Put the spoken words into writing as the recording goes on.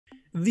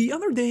The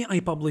other day I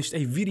published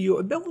a video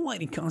about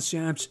lighting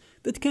concepts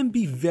that can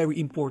be very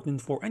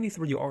important for any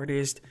 3D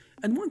artist,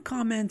 and one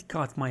comment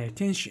caught my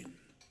attention.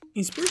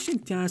 Inspiration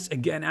tasks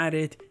again at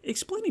it,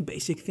 explaining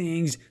basic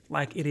things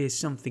like it is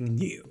something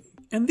new.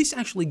 And this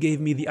actually gave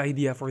me the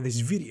idea for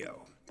this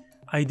video.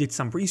 I did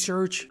some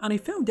research and I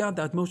found out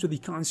that most of the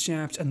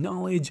concepts and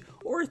knowledge,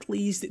 or at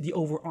least the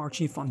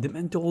overarching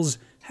fundamentals,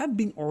 have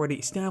been already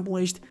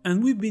established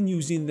and we've been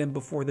using them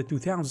before the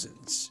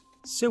 2000s.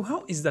 So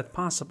how is that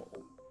possible?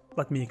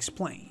 Let me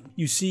explain.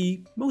 You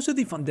see, most of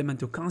the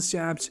fundamental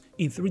concepts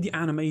in 3D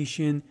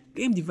animation,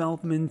 game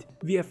development,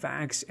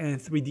 VFX, and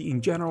 3D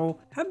in general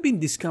have been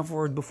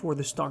discovered before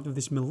the start of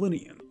this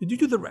millennium due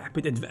to the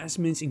rapid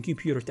advancements in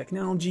computer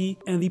technology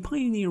and the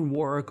pioneering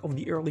work of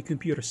the early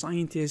computer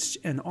scientists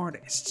and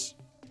artists.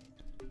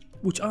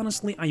 Which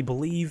honestly I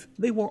believe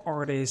they were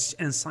artists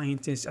and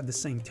scientists at the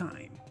same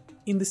time.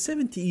 In the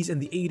 70s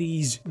and the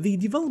 80s, the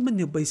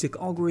development of basic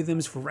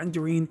algorithms for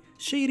rendering,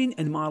 shading,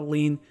 and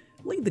modeling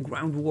laid the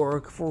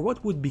groundwork for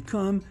what would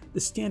become the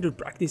standard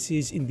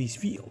practices in these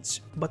fields.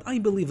 But I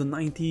believe the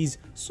 90s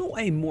saw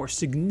a more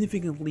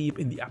significant leap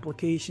in the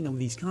application of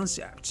these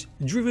concepts,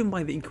 driven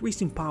by the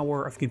increasing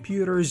power of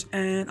computers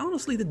and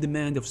honestly the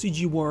demand of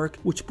CG work,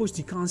 which pushed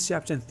the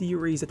concepts and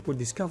theories that were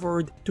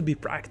discovered to be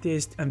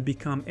practiced and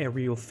become a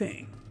real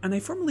thing. And I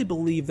firmly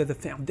believe that the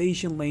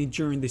foundation laid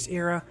during this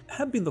era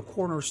have been the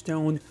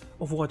cornerstone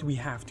of what we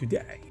have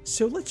today.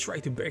 So let's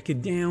try to break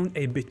it down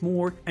a bit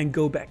more and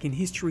go back in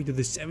history to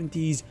the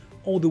 70s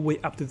all the way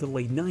up to the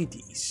late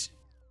 90s.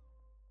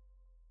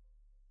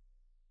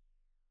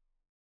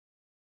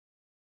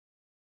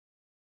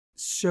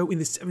 So in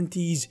the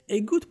 70s, a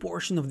good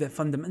portion of the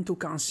fundamental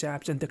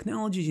concepts and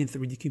technologies in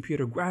 3D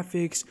computer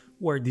graphics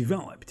were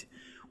developed,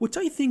 which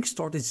I think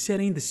started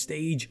setting the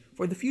stage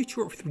for the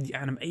future of 3D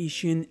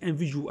animation and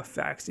visual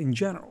effects in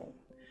general.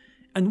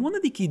 And one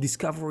of the key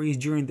discoveries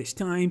during this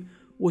time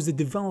was the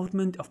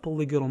development of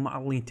polygonal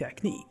modeling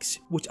techniques,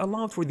 which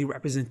allowed for the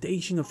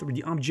representation of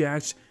 3D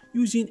objects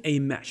using a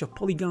mesh of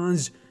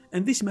polygons,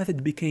 and this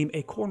method became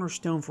a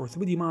cornerstone for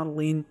 3D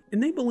modeling,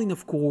 enabling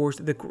of course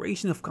the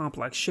creation of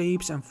complex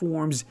shapes and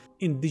forms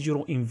in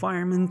digital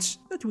environments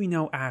that we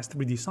know as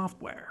 3D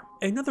software.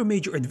 Another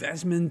major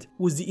advancement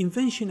was the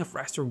invention of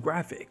raster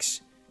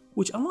graphics,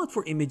 which allowed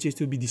for images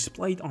to be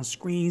displayed on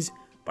screens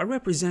by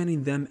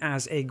representing them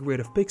as a grid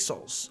of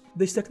pixels.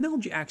 This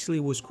technology actually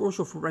was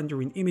crucial for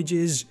rendering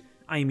images,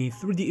 I mean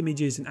 3D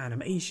images and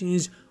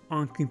animations,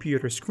 on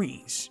computer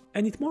screens,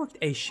 and it marked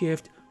a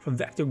shift from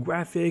vector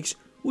graphics,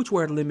 which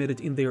were limited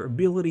in their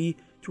ability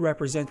to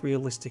represent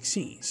realistic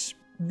scenes.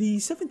 The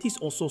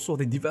 70s also saw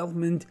the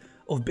development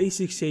of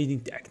basic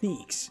shading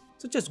techniques,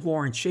 such as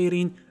Gouraud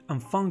shading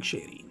and Funk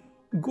shading.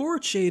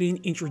 Gouraud shading,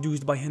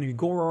 introduced by Henry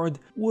Gouraud,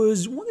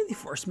 was one of the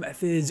first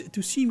methods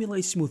to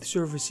simulate smooth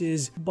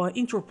surfaces by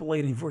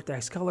interpolating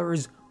vertex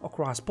colors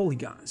across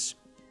polygons.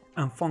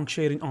 And Funk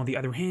shading, on the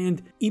other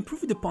hand,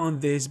 improved upon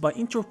this by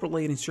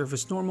interpolating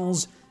surface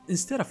normals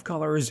instead of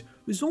colors,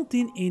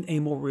 resulting in a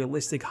more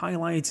realistic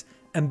highlights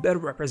and better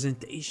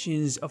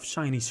representations of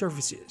shiny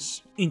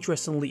surfaces.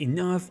 Interestingly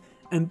enough,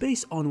 and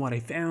based on what I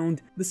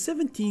found, the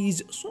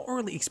 70s saw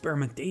early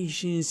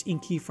experimentations in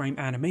keyframe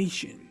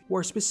animation,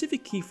 where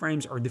specific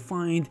keyframes are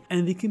defined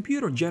and the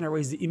computer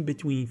generates the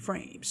in-between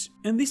frames.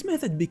 And this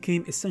method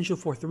became essential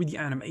for 3D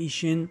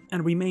animation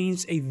and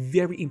remains a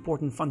very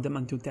important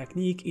fundamental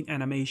technique in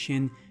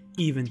animation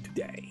even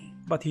today.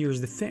 But here's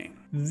the thing,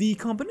 the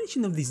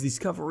combination of these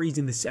discoveries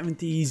in the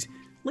 70s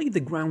laid the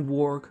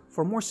groundwork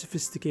for more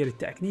sophisticated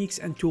techniques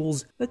and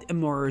tools that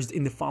emerged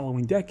in the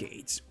following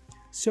decades.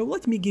 So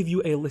let me give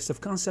you a list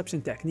of concepts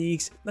and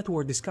techniques that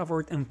were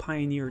discovered and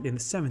pioneered in the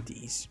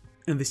 70s.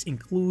 And this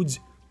includes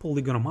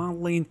polygonal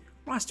modeling,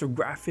 raster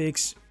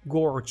graphics,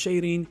 Gouraud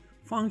shading,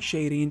 Funk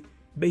shading,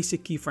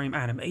 basic keyframe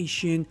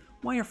animation,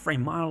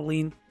 wireframe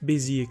modeling,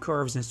 Bezier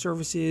curves and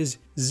surfaces,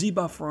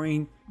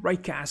 Z-buffering,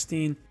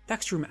 raycasting,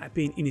 texture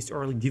mapping in its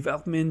early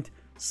development,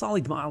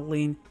 solid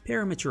modeling,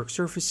 parametric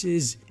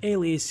surfaces,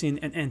 aliasing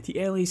and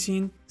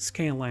anti-aliasing,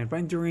 scaline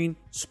rendering,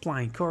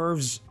 spline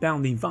curves,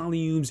 bounding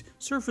volumes,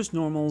 surface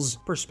normals,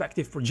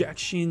 perspective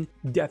projection,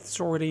 depth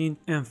sorting,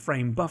 and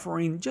frame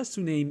buffering, just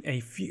to name a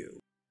few.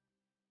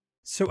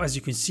 So as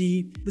you can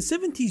see, the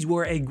 70s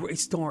were a great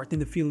start in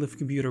the field of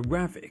computer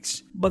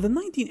graphics, but the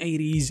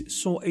 1980s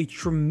saw a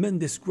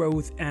tremendous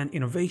growth and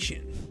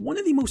innovation. One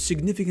of the most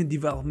significant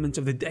developments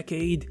of the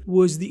decade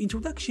was the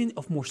introduction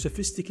of more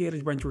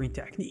sophisticated rendering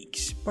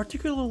techniques,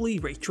 particularly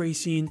ray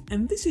tracing,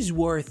 and this is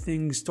where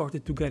things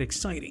started to get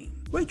exciting.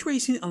 Ray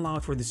tracing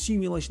allowed for the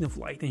simulation of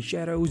light and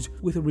shadows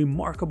with a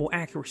remarkable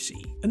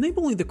accuracy,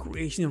 enabling the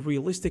creation of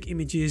realistic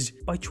images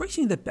by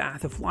tracing the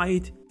path of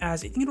light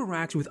as it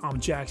interacts with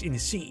objects in the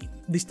scene.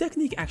 This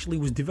technique actually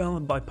was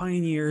developed by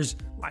pioneers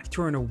like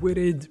Turner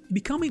Whitted,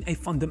 becoming a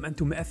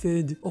fundamental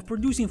method of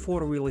producing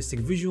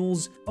photorealistic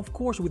visuals, of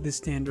course with the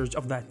standards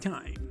of that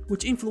time,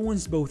 which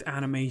influenced both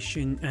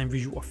animation and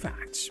visual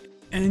effects.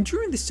 And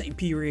during the same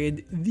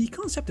period, the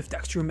concept of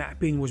texture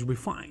mapping was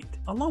refined,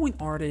 allowing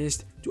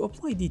artists to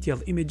apply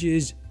detailed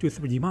images to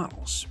 3D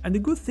models. And the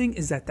good thing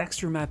is that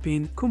texture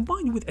mapping,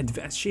 combined with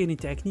advanced shading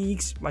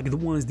techniques like the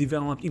ones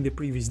developed in the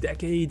previous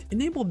decade,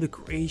 enabled the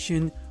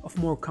creation of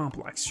more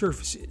complex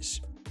surfaces.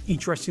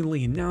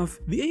 Interestingly enough,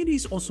 the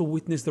 80s also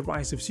witnessed the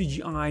rise of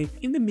CGI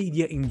in the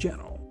media in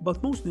general,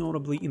 but most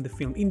notably in the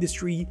film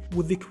industry,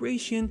 with the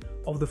creation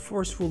of the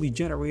first fully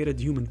generated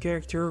human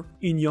character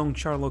in young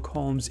Sherlock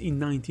Holmes in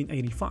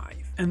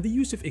 1985, and the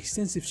use of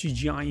extensive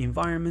CGI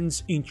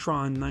environments in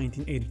Tron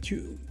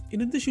 1982,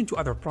 in addition to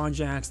other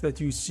projects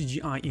that use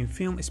CGI in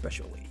film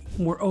especially.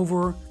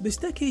 Moreover, this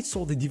decade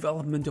saw the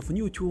development of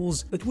new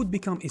tools that would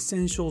become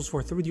essentials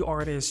for 3D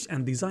artists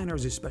and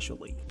designers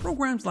especially.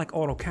 Programs like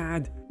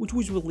AutoCAD, which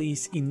was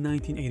released in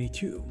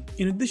 1982,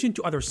 in addition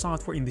to other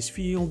software in this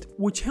field,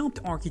 which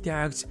helped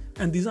architects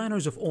and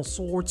designers of all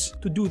sorts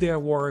to do their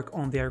work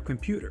on their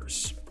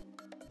computers.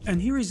 And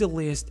here is a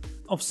list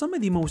of some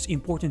of the most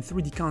important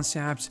 3D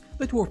concepts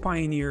that were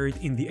pioneered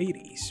in the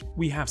 80s.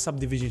 We have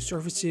subdivision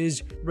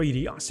surfaces,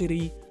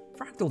 radiosity,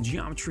 fractal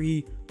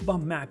geometry,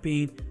 bump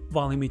mapping,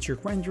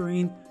 volumetric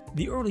rendering,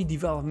 the early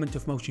development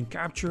of motion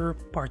capture,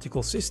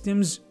 particle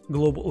systems,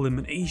 global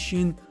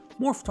illumination,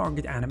 morph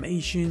target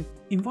animation,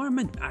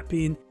 environment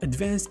mapping,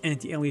 advanced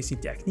anti-aliasing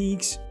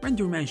techniques,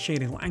 RenderMan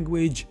shading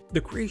language,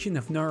 the creation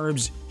of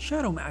NURBS,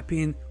 shadow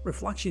mapping,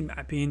 reflection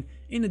mapping,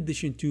 in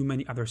addition to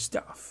many other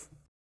stuff.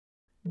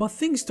 But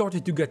things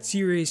started to get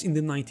serious in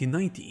the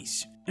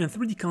 1990s, and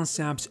 3D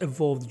concepts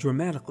evolved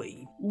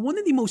dramatically. One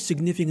of the most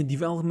significant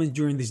developments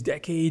during this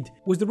decade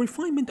was the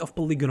refinement of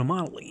polygonal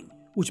modeling,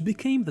 which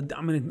became the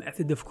dominant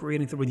method of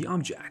creating 3D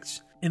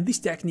objects. And this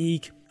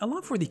technique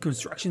allowed for the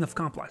construction of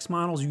complex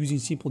models using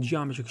simple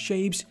geometric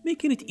shapes,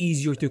 making it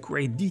easier to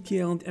create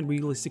detailed and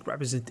realistic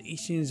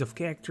representations of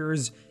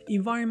characters,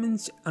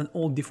 environments, and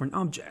all different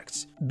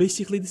objects.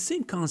 Basically, the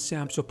same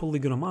concepts of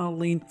polygonal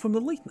modeling from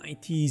the late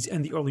 90s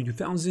and the early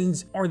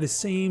 2000s are the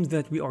same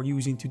that we are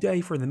using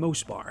today for the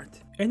most part.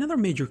 Another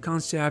major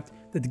concept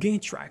that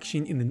gained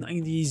traction in the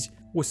 90s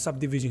was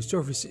subdivision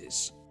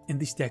surfaces. And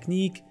this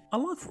technique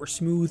allowed for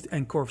smooth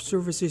and curved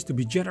surfaces to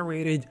be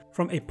generated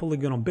from a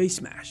polygonal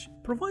base mesh,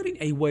 providing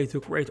a way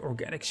to create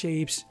organic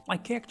shapes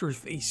like character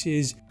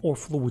faces or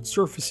fluid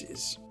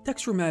surfaces.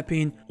 Texture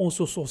mapping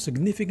also saw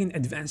significant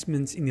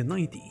advancements in the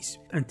 90s,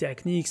 and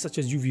techniques such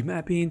as UV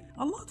mapping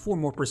allowed for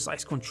more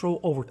precise control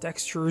over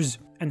textures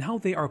and how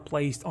they are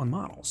placed on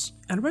models.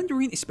 And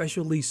rendering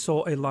especially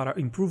saw a lot of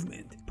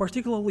improvement,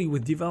 particularly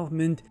with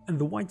development and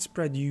the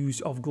widespread use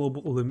of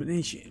global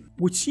illumination,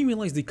 which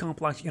simulates the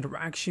complex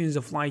interactions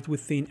of light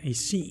within a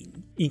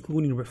scene,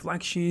 including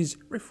reflections,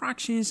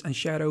 refractions, and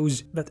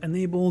shadows that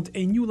enabled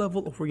a new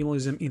level of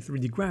realism in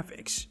 3D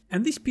graphics.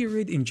 And this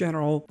period in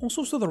general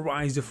also saw the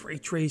rise of ray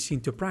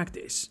tracing to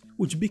practice,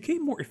 which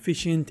became more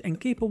efficient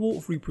and capable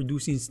of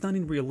reproducing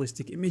stunning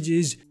realistic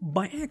images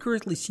by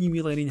accurately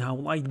simulating how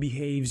light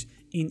behaves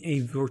in a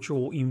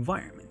virtual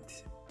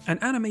environment.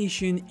 And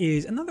animation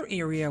is another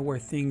area where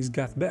things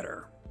got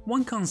better.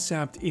 One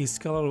concept is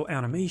skeletal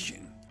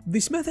animation.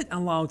 This method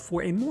allowed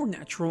for a more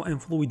natural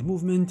and fluid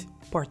movement,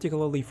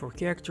 particularly for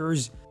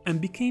characters,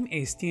 and became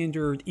a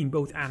standard in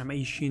both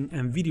animation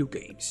and video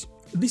games.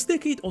 This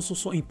decade also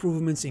saw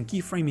improvements in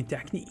keyframing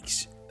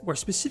techniques, where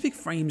specific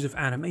frames of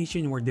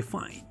animation were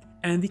defined,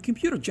 and the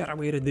computer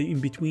generated the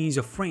in-betweens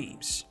of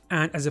frames.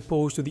 And as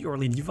opposed to the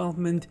early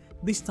development,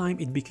 this time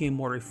it became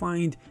more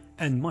refined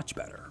and much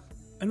better.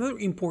 Another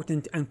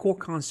important and core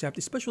concept,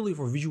 especially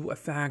for visual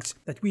effects,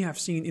 that we have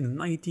seen in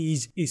the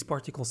 90s is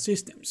particle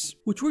systems,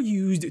 which were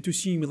used to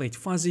simulate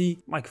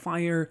fuzzy, like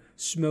fire,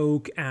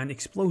 smoke, and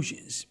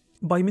explosions,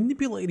 by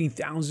manipulating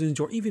thousands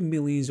or even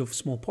millions of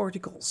small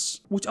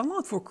particles, which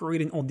allowed for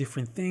creating all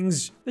different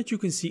things that you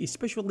can see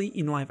especially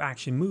in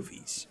live-action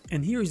movies.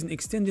 And here is an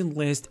extended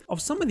list of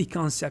some of the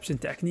concepts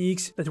and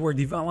techniques that were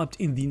developed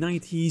in the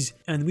 90s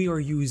and we are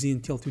using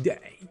till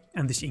today.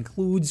 And this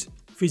includes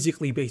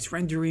physically based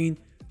rendering,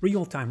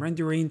 real-time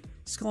rendering,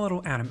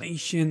 skeletal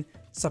animation,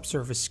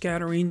 subsurface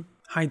scattering,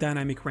 high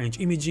dynamic range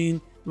imaging,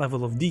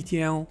 level of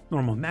detail,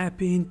 normal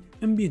mapping,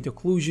 ambient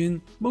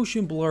occlusion,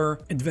 motion blur,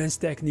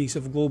 advanced techniques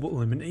of global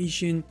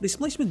illumination,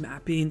 displacement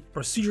mapping,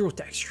 procedural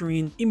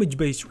texturing,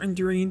 image-based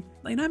rendering,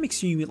 dynamic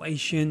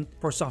simulation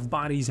for soft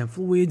bodies and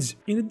fluids,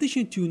 in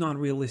addition to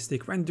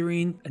non-realistic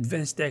rendering,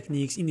 advanced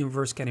techniques in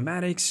inverse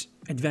kinematics,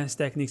 advanced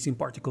techniques in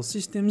particle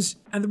systems,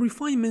 and the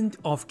refinement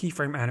of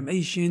keyframe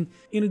animation,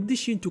 in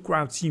addition to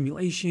crowd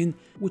simulation,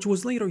 which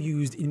was later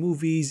used in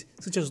movies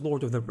such as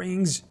Lord of the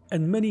Rings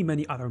and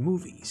many other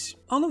movies.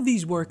 All of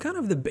these were kind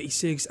of the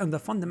basics and the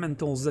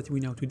fundamentals that we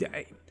know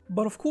today.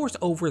 But of course,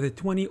 over the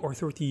 20 or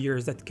 30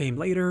 years that came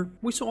later,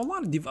 we saw a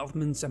lot of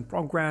developments and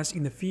progress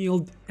in the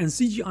field, and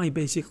CGI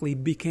basically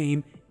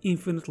became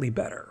infinitely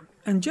better.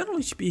 And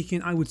generally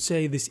speaking, I would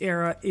say this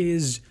era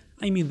is,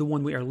 the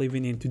one we are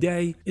living in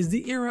today, is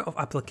the era of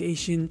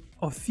application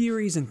of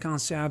theories and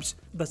concepts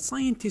that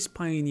scientists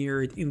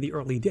pioneered in the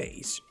early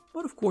days. But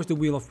But of course the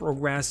wheel of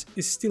progress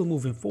is still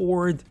moving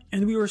forward,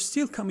 and we are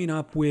still coming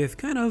up with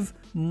kind of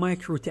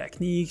micro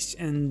techniques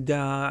and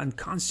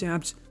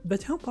concepts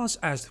that help us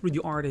as 3D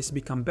artists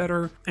become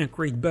better and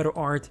create better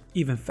art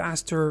even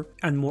faster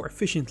and more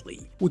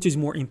efficiently, which is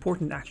more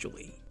important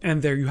actually.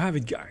 And there you have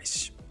it,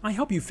 guys. I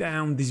hope you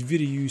found this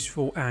video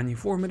useful and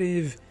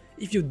informative.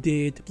 If you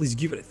did, please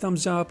give it a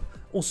thumbs up.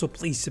 Also,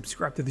 please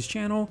subscribe to this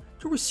channel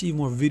to receive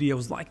more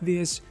videos like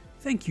this.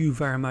 Thank you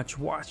very much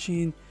for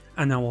watching,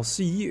 and I will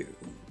see you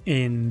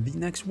in the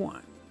next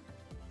one.